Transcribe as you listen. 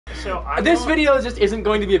So This video just isn't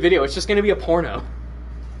going to be a video. It's just going to be a porno.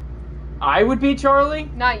 I would be Charlie.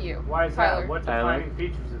 Not you. Why is Tyler. that? What Tyler. defining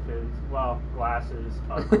features of his? Well, glasses,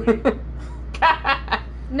 ugly.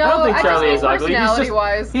 No, I don't think Charlie just is mean ugly.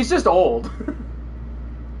 personality-wise. He's just old.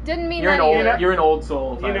 Didn't mean You're that an old. either. You're an old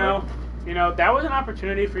soul. Tyler. you know, that was an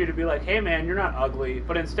opportunity for you to be like, hey man, you're not ugly.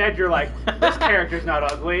 But instead you're like, this character's not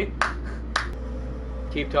ugly.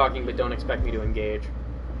 Keep talking, but don't expect me to engage.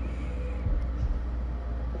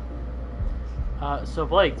 So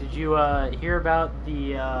Blake, did you hear about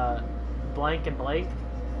the blank and blank?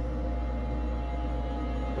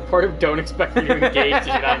 Part of don't expect me to engage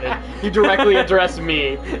is you directly address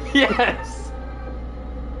me. Yes.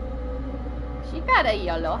 She got a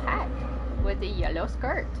yellow hat with a yellow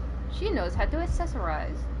skirt. She knows how to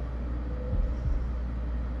accessorize.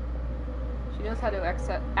 She knows how to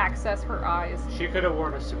access her eyes. She could have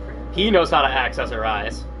worn a Supreme. He knows how to access her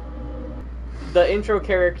eyes. The intro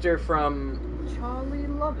character from Charlie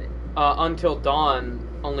Lovett. Until Dawn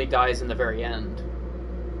only dies in the very end.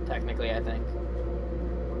 Technically, I think.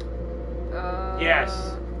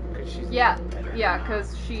 Yes. Because she's Yeah, better yeah, now.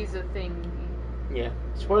 because she's a thing. Yeah.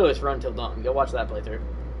 Spoilers for Until Dawn. Go watch that playthrough.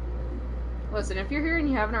 Listen, if you're here and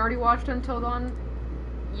you haven't already watched Until Dawn,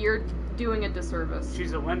 you're doing a disservice.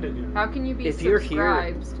 She's a Wendigoon. How can you be If you're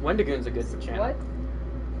here, subscribed? Wendigoon's a good channel. What?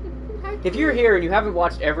 How If you're here and you haven't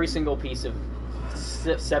watched every single piece of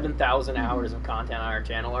 7,000 hours of content on our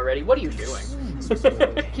channel already, what are you doing?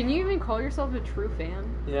 Can you even call yourself a true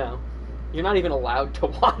fan? Yeah. You're not even allowed to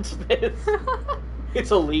watch this.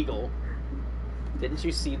 It's illegal. Didn't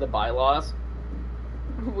you see the bylaws?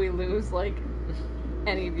 We lose, like,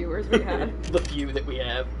 any viewers we have. The few that we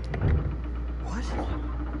have. What?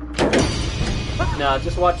 No,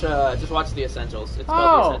 just watch the Essentials. It's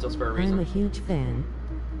called the Essentials for a I'm a reason. huge fan.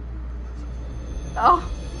 Oh.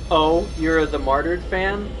 Oh, you're the Martyred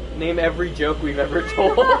fan? Name every joke we've ever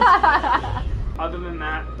told. Other than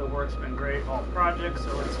that, the work's been great, all projects,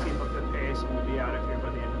 so let's keep up the pace and we'll be out of here by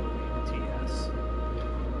the end of the week. TS.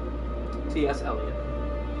 T.S. Eliot.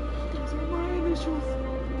 These are my initials.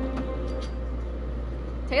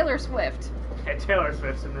 Taylor Swift. Hey, Taylor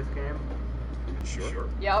Swift's in this game. Sure.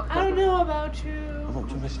 Yep. I don't know about you,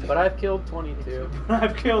 But I've killed 22. but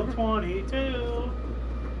I've killed 22.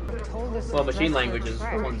 Well, machine language is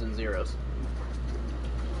ones and zeros.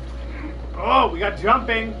 Oh, we got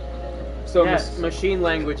jumping. So Yes. machine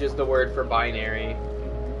language is the word for binary.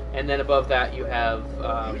 And then above that you have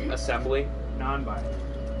assembly. Non-binary.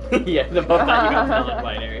 Yeah, above that you have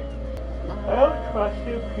non-binary. I don't trust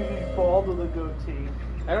him because he's bald with a goatee.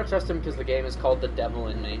 I don't trust him because the game is called The Devil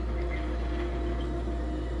in Me.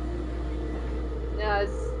 Yeah,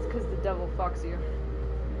 it's because the devil fucks you.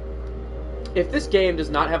 If this game does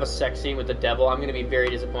not have a sex scene with the devil, I'm going to be very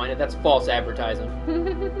disappointed. That's false advertising.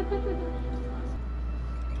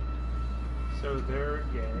 So they're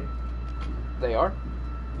gay. They are?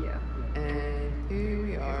 Yeah. And here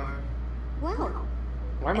we are. Well,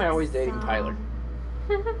 Why am I always dating Tyler?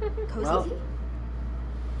 cozy. Well,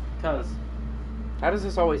 Cause How does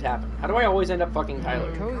this always happen? How do I always end up fucking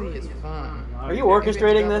Tyler? Cozy is fun. Are you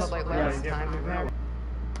orchestrating this? Like Yeah, last time, remember?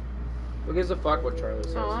 Who gives a fuck what Charlie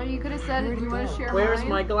says? Oh, you could have said if you want to share Where's mine.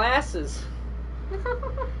 my glasses?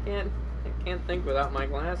 I can't think without my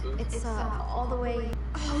glasses. It's all the way.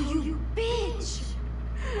 Oh, you bitch!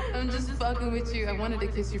 I'm just fucking with you. I wanted to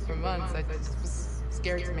kiss you for months. I just was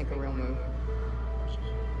scared to make a real move.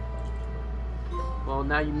 Well,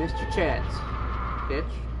 now you missed your chance, bitch.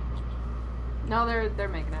 No, they're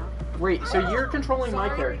making out. Wait, so you're controlling my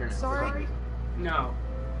character now? Sorry. No.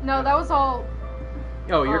 No, that was all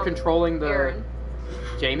Oh, you're controlling the Aaron.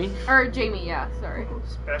 Jamie? Or Jamie, yeah, sorry.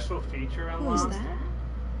 Special feature Who's unlocked. that?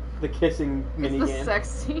 The kissing It's the minigame. sex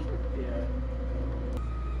scene. Yeah.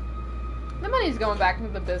 The money's going back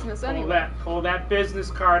into the business anyway. Pull that business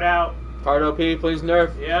card out. Card OP, please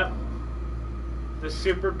nerf. Yep. The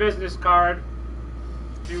super business card.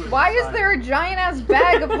 Why is there a giant ass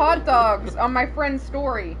bag of hot dogs on my friend's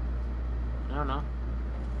story? I don't know.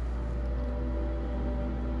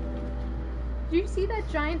 Did you see that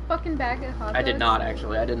giant fucking bag of hot dogs? I did not,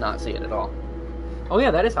 actually. I did not see it at all. Oh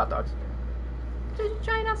yeah, that is hot dogs. There's a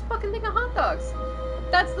giant ass fucking thing of hot dogs.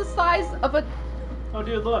 That's the size of a Oh,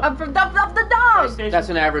 dude, look. of the dog. PlayStation. That's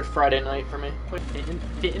an average Friday night for me.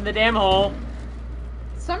 fit in the damn hole.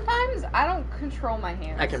 Sometimes I don't control my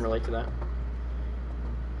hands. I can relate to that.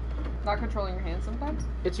 Not controlling your hands sometimes?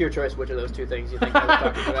 It's your choice which of those two things you think I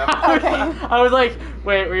was talking about. Okay. I was like,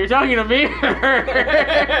 wait, were you talking to me?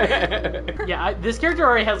 Yeah, this character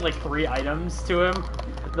already has like 3 items to him.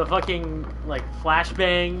 The fucking like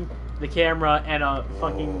flashbang, the camera and a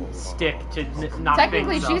fucking stick to knock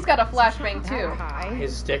Technically, things she's up. got a flashbang too.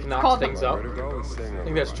 His stick knocks called the- things up. Where to go is staying I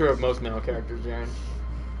think that's true of most male characters, Jaren.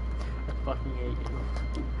 I fucking hate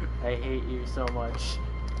you. I hate you so much.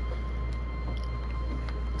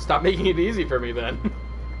 Stop making it easy for me then.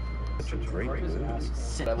 Such a great movie.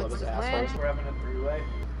 I love his asshole. We're having a three-way.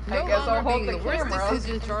 I No guess I'll longer hold being the worst camera.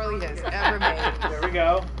 decision Charlie has ever made. There we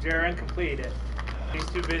go. Jaren, complete it. He's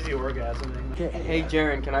too busy orgasming. Hey,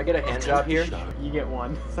 Jaren, can I get a hand job here? You get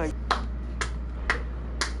one.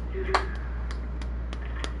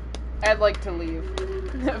 I'd like to leave.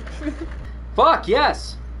 Fuck,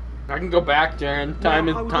 yes! I can go back, Jaren. Time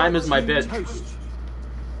is my bitch.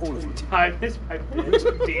 All of it. Time is my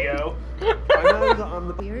bitch, Dio. I know that I'm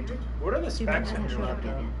the. Weird. What are the specs on your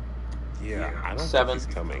laptop? Yeah, I don't 7. think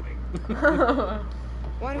he's coming.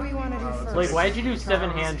 What do we want to do first? Wait, why'd you do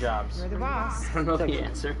 7 hand jobs? You're the boss. I don't know the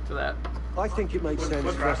answer to that. I think it makes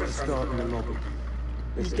sense for us to start in the lobby.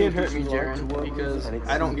 You can't hurt me, Jaren, because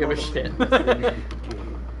I don't give a shit. In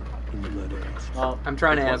the murder house. Well, I'm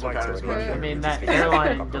trying to answer Connor's I question. mean, that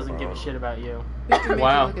airline doesn't give a shit about you. We have to make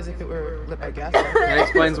Wow. it look as if it were lit by gas. That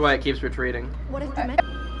explains why it keeps retreating. What if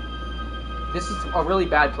This is a really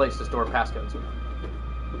bad place to store passcodes.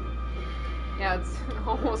 Yeah, it's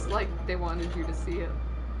almost like they wanted you to see it.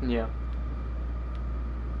 Yeah.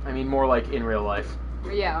 I mean, more like in real life.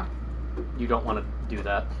 Yeah. You don't want to do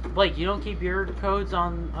that. Blake, you don't keep your codes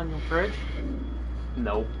on your fridge?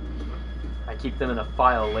 No. I keep them in a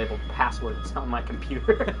file labeled passwords on my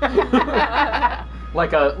computer.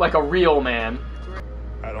 like a real man.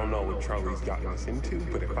 I don't know what Charlie's gotten us into,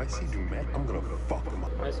 but if I see Dumet, I'm gonna fuck him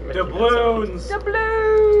up. Doubloons!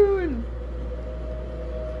 Doubloon!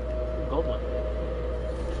 Gold one.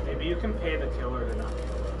 Maybe you can pay the killer to not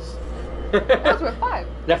kill us. That's with 5.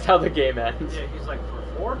 That's how the game ends. Yeah, he's like, for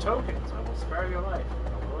 4 tokens, I will spare your life.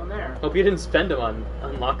 I'll go in there. Hope you didn't spend them on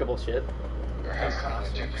unlockable shit.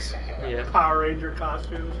 Costumes. Yeah. Power Ranger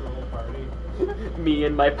costumes for the whole party. Me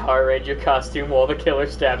in my Power Ranger costume while the killer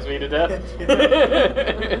stabs me to death.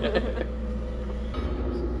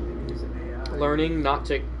 Learning not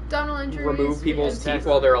to Dental injuries. remove people's and teeth teeth.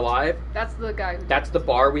 while they're alive. That's the guy who That's the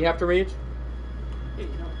bar we have to reach. Hey, you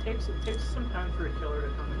know, it takes some time for a killer to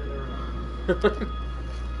come into their own.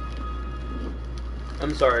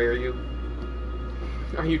 I'm sorry, are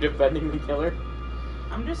you defending the killer?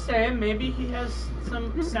 I'm just saying, maybe he has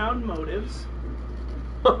some sound motives.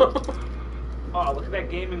 Oh, look at that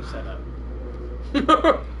gaming setup.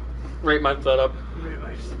 Rate my setup. Pretty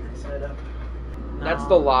much setup. That's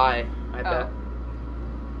the lie, I bet.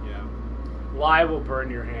 Yeah. Lie will burn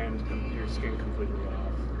your your skin completely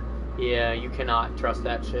off. Yeah, you cannot trust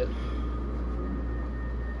that shit.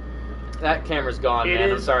 That camera's gone, It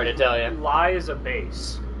man. I'm is- sorry to tell you. Lie is a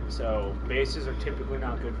base, so bases are typically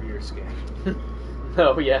not good for your skin.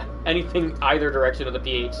 Oh yeah, anything either direction of the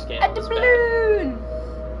pH scale A is bad. doubloon!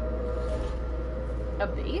 A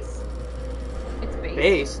base? It's base.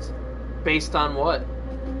 Based? Based on what?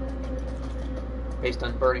 Based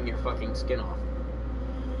on burning your fucking skin off.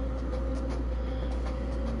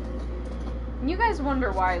 You guys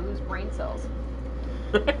wonder why I lose brain cells.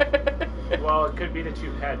 Well, it could be that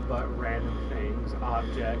you headbutt random things,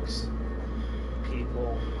 objects,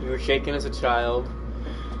 people. You were shaken as a child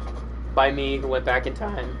by me who went back in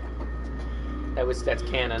time. That's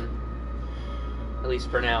canon. At least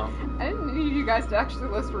for now. I didn't need you guys to actually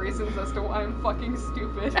list reasons as to why I'm fucking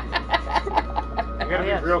stupid. You gotta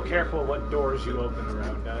Yes. be real careful what doors you open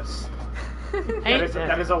around us. Hey,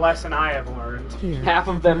 That is a lesson I have learned. Hmm. Half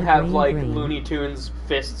of them have like Looney Tunes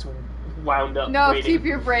fists wound up. No, waiting. keep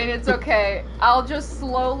your brain, it's okay. I'll just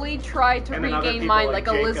slowly try to And then other regain people mine like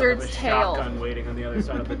a Jacob lizard's have a tail. shotgun waiting on the other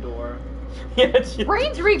side of the door. Yeah, it's-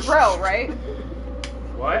 Brains regrow, right?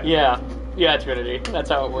 What? yeah, Trinity. That's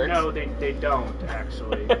how it works. No, they don't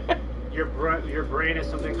actually. Your brain is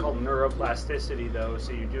something called neuroplasticity, though,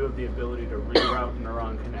 so you do have the ability to reroute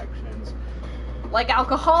neuron connections. Like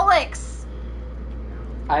alcoholics!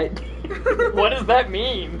 What does that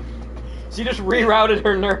mean? She just rerouted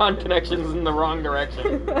her neuron connections in the wrong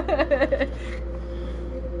direction.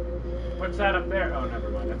 What's that up there? Oh, never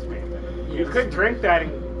mind. That's me. You could drink that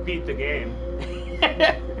and beat the game.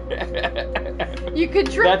 You could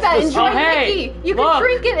drink That's that the and song. join Hey, Mickey! You look, could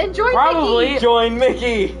drink it and join Probably Mickey! join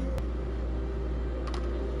Mickey.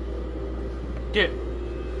 dude.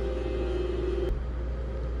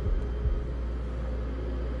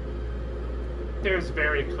 There's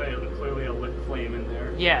very clearly a lit flame in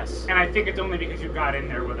there. Yes. And I think it's only because you got in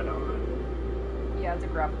there with it on. Yeah, it's a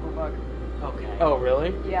graphical bug. Okay. Oh,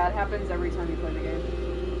 really? Yeah, it happens every time you play the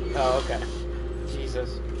game. Oh, okay.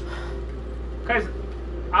 Jesus. Guys,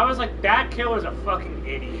 I was like, that killer's a fucking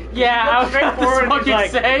idiot. Yeah, I was Straight forward. about to He's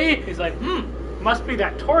like, say. he's like, must be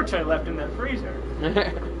that torch I left in the freezer.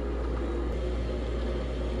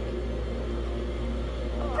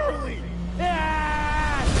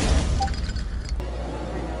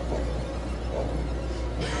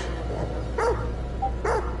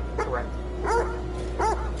 Correct.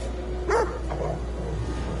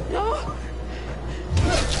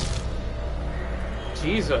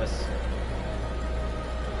 Jesus.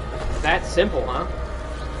 That simple, huh?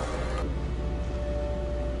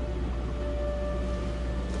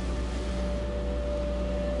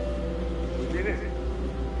 We did it.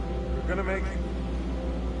 We're gonna make it.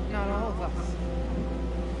 Not all of us.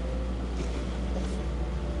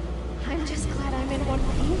 I'm just glad I'm in one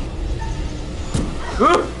piece.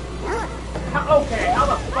 Okay, how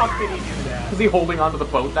the fuck did he do that? Was he holding onto the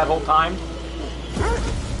boat that whole time?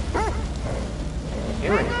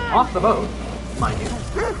 Aaron, off the boat, mind you.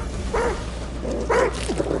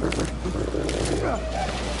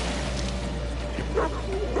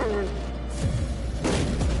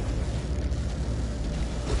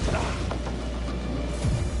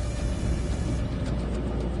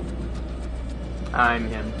 I'm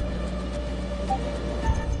him.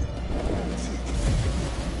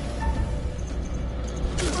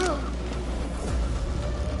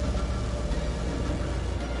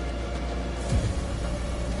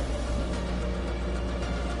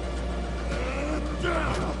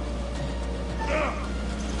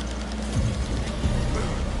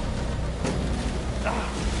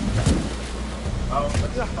 Oh,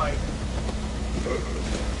 let's fight.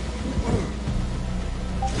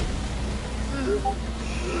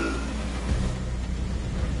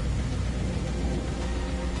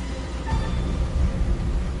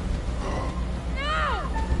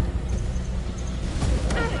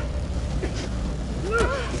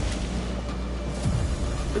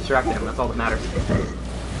 Distract him, that's all that matters.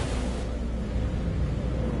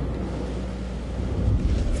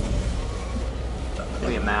 Give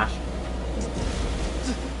me a mash.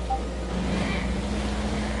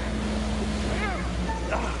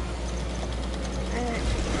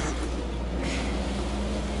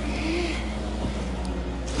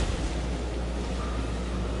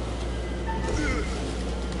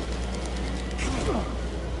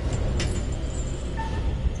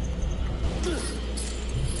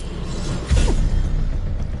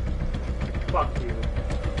 Fuck you.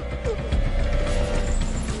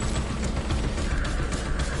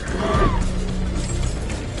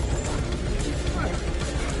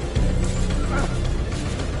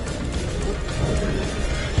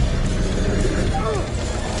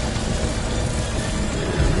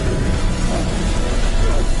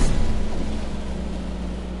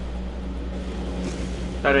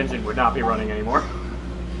 That engine would not be running anymore.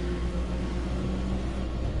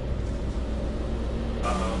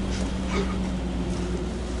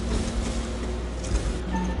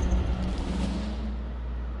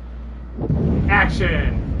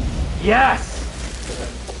 Action! Yes!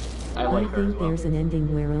 I I like her as think well. there's an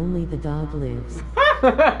ending where only the dog lives.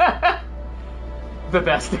 The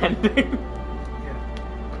best ending.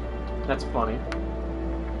 That's funny.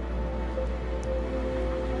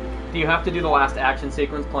 Do you have to do the last action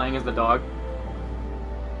sequence playing as the dog?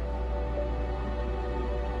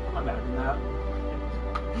 Imagine that.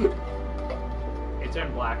 It's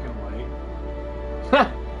in black and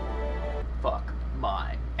white.